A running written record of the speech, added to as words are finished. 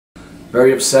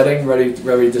very upsetting,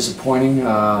 very disappointing.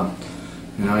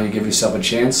 You give yourself a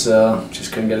chance,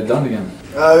 just couldn't get it done again.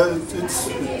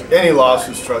 Any loss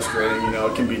is frustrating.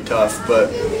 It can be tough, but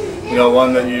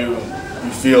one that you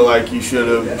feel like you should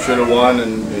have won,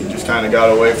 and it just kind of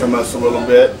got away from us a little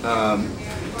bit.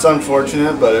 It's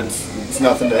unfortunate, but it's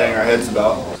nothing to hang our heads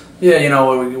about. Yeah,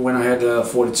 we went ahead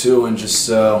 4-2, and just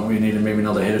we needed maybe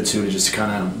another hit or two to just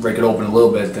kind of break it open a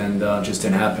little bit, and just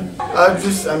didn't happen.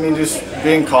 Just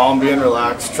being calm, being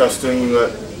relaxed, trusting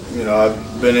that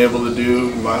I've been able to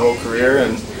do my whole career,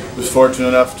 and was fortunate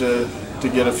enough to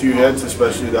get a few hits,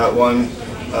 especially that one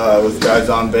with guys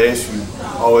on base. We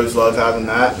always love having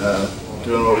that,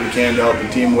 doing what we can to help the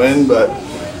team win. But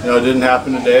it didn't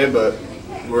happen today, but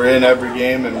we're in every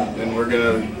game, and we're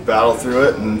going to battle through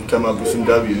it and come up with some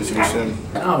W's here soon.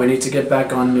 We need to get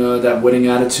back on that winning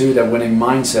attitude, that winning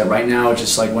mindset. Right now, it's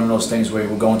just like one of those things where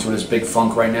we're going through this big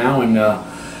funk right now, and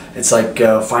it's like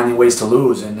finding ways to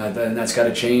lose, and that's got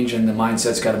to change, and the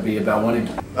mindset's got to be about winning.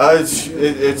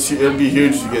 It'd be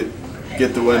huge to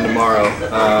get the win tomorrow.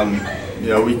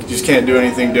 We just can't do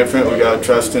anything different. We got to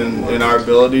trust in our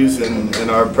abilities and in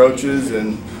our approaches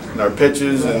and our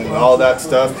pitches and all that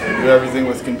stuff. Do everything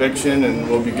with conviction, and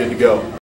we'll be good to go.